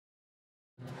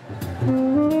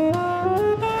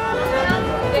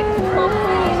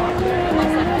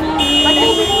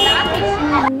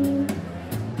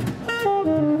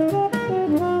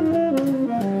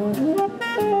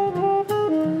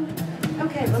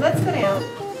let's go down.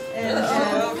 And,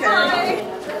 Okay.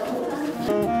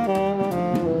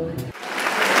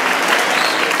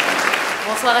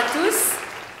 Bonsoir à tous.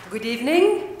 Good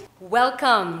evening.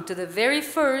 Welcome to the very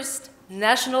first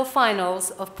national finals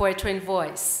of Poetry and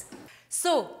Voice.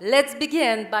 So let's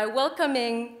begin by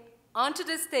welcoming onto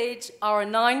the stage our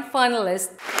 9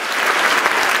 finalists.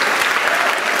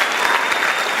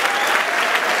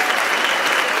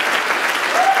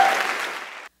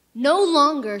 No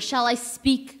longer shall I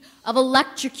speak of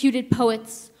electrocuted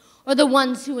poets or the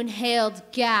ones who inhaled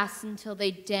gas until they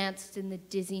danced in the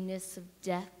dizziness of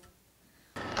death.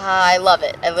 I love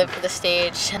it. I live for the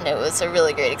stage, and it was a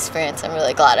really great experience. I'm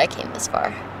really glad I came this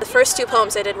far. The first 2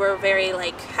 poems I did were very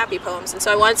happy poems, and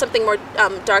so I wanted something more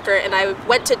darker, and I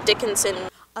went to Dickinson.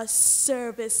 A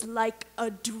service like a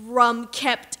drum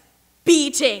kept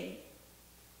beating.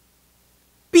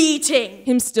 Beating.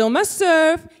 Him still must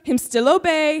serve, him still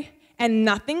obey, and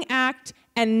nothing act,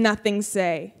 and nothing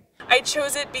say. I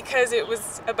chose it because it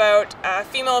was about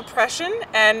female oppression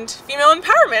and female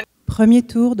empowerment. Premier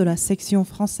tour de la section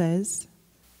française.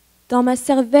 Dans ma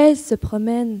cervelle se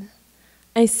promène,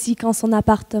 ainsi qu'en son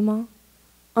appartement,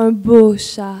 un beau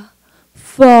chat,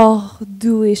 fort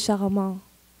doux et charmant.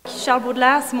 Charles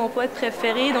Baudelaire, c'est mon poète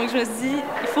préféré, donc je me suis dit,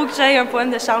 il faut que j'aille un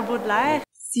poème de Charles Baudelaire.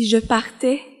 Si je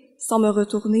partais sans me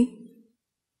retourner,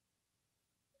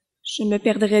 je me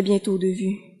perdrais bientôt de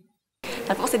vue.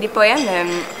 Dans le fond, c'est des poèmes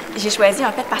j'ai choisi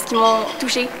en fait parce qu'ils m'ont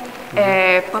touchée.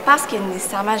 Pas parce que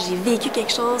nécessairement j'ai vécu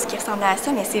quelque chose qui ressemblait à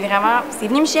ça, mais c'est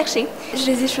venu me chercher. Je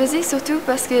les ai choisis surtout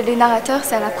parce que les narrateurs,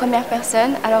 c'est à la première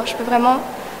personne, alors je peux vraiment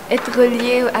être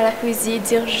reliée à la poésie,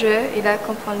 dire je et là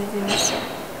comprendre les émotions.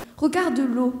 Regarde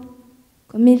l'eau,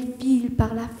 comme elle file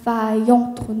par la faille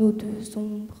entre nos 2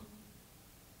 ombres.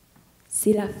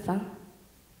 C'est la fin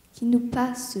qui nous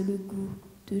passe le goût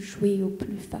de jouer au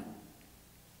plus fin.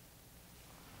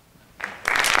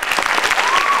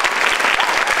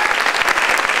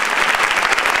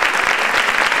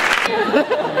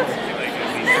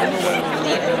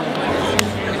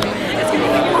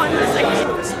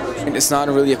 It's not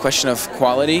really a question of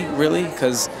quality, really,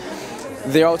 because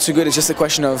they're all too good. It's just a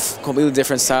question of completely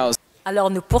different styles.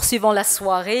 Alors nous poursuivons la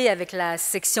soirée avec la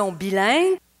section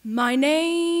bilingue. My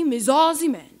name is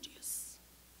Ozymandias,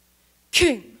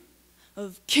 King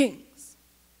of Kings.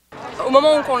 Au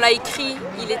moment où on l'a écrit,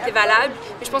 il était valable,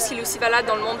 mais je pense qu'il est aussi valable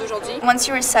dans le monde d'aujourd'hui. Once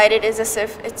you recite it, it's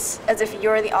as if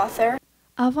you're the author.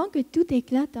 Avant que tout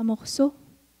éclate en morceaux,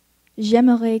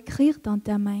 j'aimerais écrire dans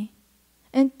ta main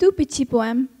un tout petit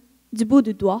poème du bout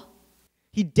du doigt.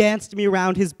 He danced me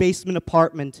around his basement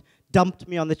apartment, dumped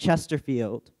me on the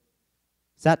Chesterfield,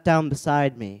 sat down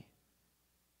beside me,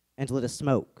 and lit a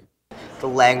smoke. The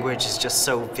language is just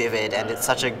so vivid, and it's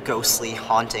such a ghostly,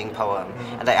 haunting poem,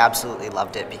 and I absolutely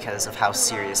loved it because of how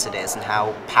serious it is and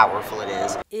how powerful it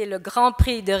is. Et le Grand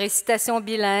Prix de récitation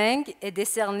bilingue est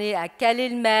décerné à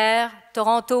Khalil-Mer,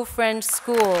 Toronto French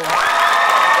School.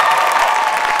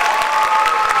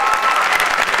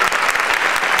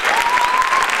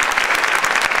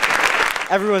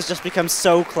 Everyone's just become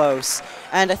so close.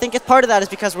 And I think part of that is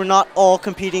because we're not all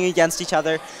competing against each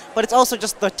other, but it's also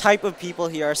just the type of people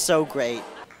here are so great.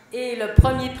 Et le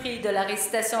premier prix de la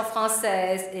récitation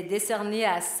française est décerné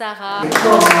à Sarah. On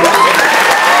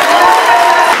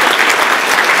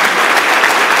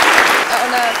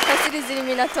a passé les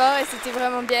éliminatoires et c'était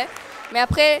vraiment bien. Mais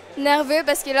après, nerveux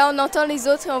parce que là, on entend les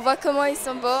autres et on voit comment ils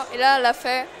sont bons. Et là, à la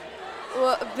fin,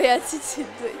 oh, béatitude.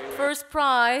 First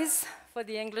prize for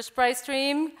the English prize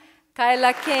stream,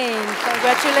 Kyla Kane.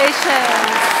 Congratulations.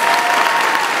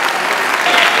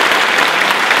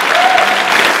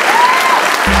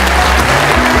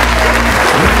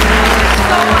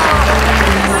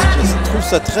 Je trouve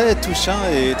ça très touchant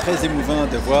et très émouvant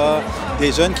de voir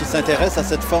des jeunes qui s'intéressent à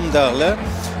cette forme d'art-là,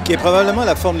 qui est probablement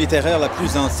la forme littéraire la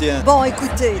plus ancienne. Bon,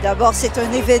 écoutez, d'abord, c'est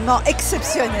un événement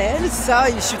exceptionnel, ça,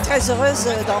 et je suis très heureuse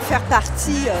d'en faire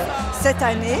partie cette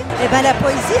année. Eh bien, la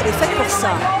poésie, elle est faite pour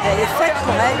ça. Elle est faite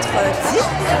pour être dite.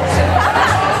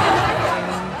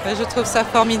 Je trouve ça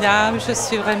formidable. Je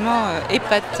suis vraiment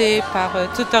épatée par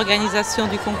toute l'organisation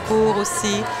du concours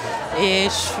aussi. Et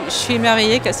je suis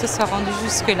émerveillée qu'elle se soit rendue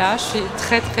jusque-là. Je suis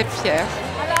très très fière.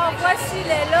 Alors voici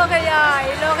les lauréats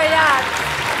et lauréates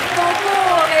du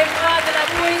concours Les Bras de la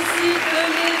Poésie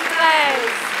 2013.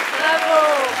 Bravo!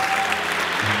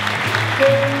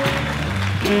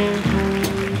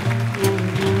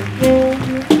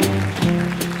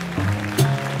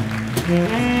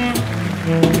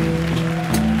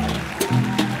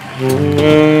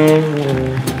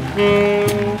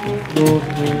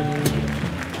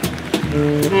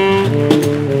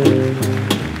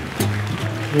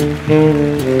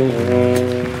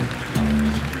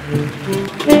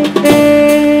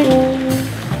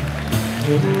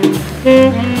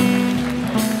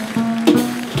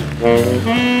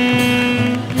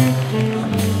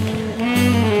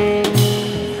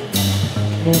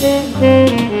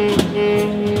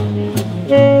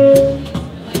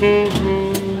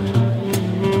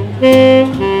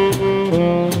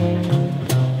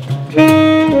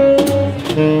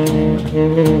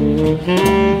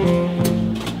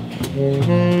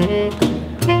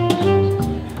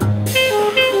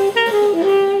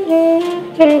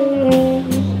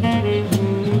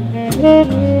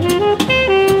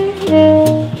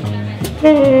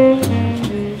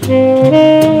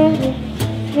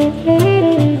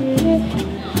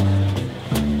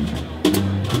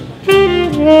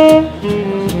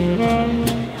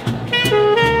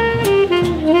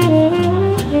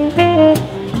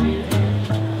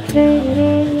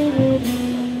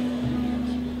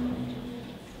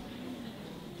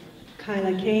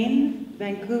 Kyla Kane,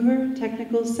 Vancouver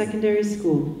Technical Secondary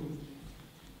School.